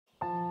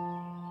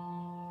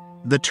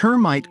The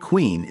termite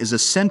queen is a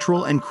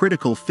central and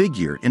critical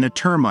figure in a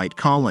termite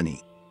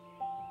colony.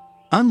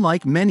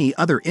 Unlike many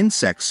other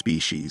insect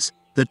species,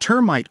 the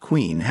termite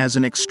queen has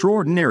an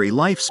extraordinary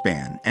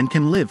lifespan and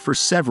can live for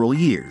several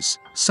years,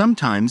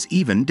 sometimes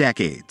even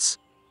decades.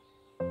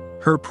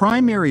 Her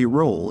primary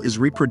role is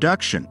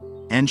reproduction,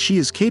 and she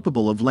is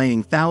capable of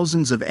laying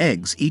thousands of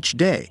eggs each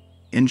day,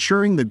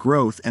 ensuring the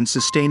growth and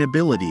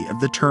sustainability of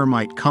the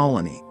termite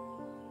colony.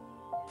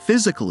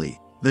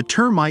 Physically, the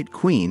termite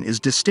queen is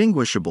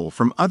distinguishable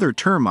from other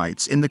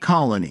termites in the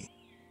colony.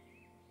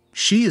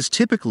 She is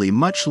typically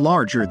much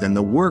larger than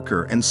the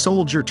worker and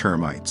soldier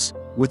termites,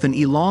 with an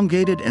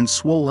elongated and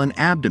swollen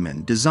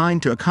abdomen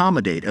designed to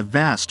accommodate a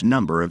vast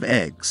number of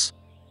eggs.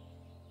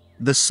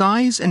 The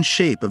size and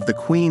shape of the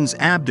queen's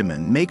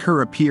abdomen make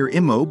her appear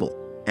immobile,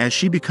 as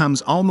she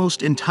becomes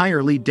almost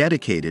entirely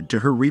dedicated to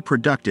her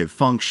reproductive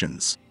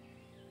functions.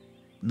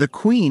 The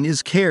queen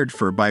is cared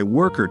for by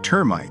worker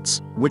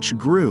termites, which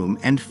groom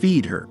and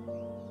feed her.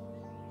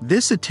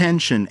 This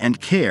attention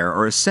and care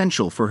are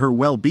essential for her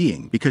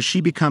well-being because she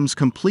becomes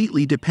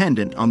completely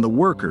dependent on the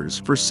workers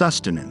for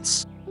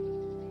sustenance.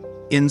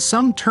 In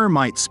some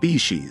termite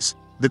species,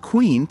 the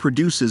queen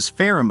produces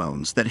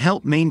pheromones that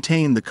help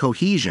maintain the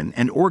cohesion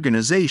and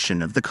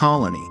organization of the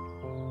colony.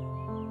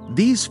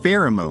 These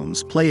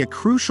pheromones play a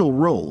crucial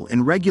role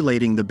in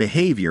regulating the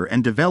behavior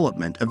and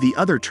development of the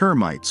other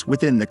termites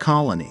within the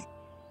colony.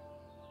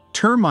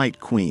 Termite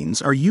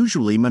queens are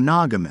usually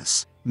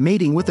monogamous,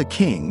 mating with a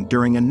king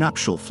during a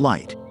nuptial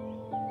flight.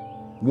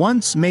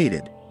 Once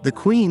mated, the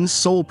queen's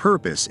sole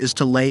purpose is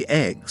to lay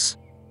eggs.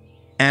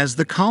 As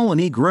the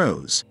colony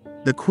grows,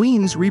 the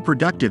queen's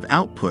reproductive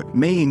output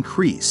may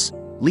increase,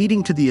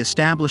 leading to the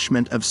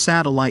establishment of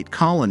satellite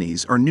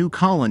colonies or new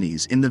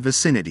colonies in the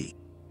vicinity.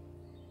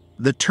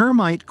 The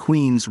termite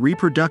queen's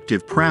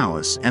reproductive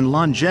prowess and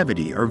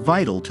longevity are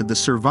vital to the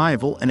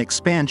survival and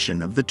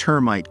expansion of the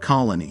termite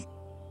colony.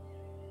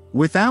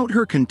 Without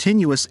her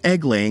continuous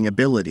egg-laying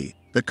ability,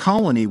 the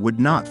colony would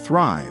not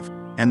thrive,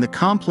 and the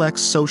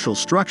complex social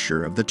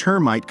structure of the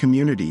termite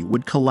community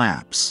would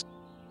collapse.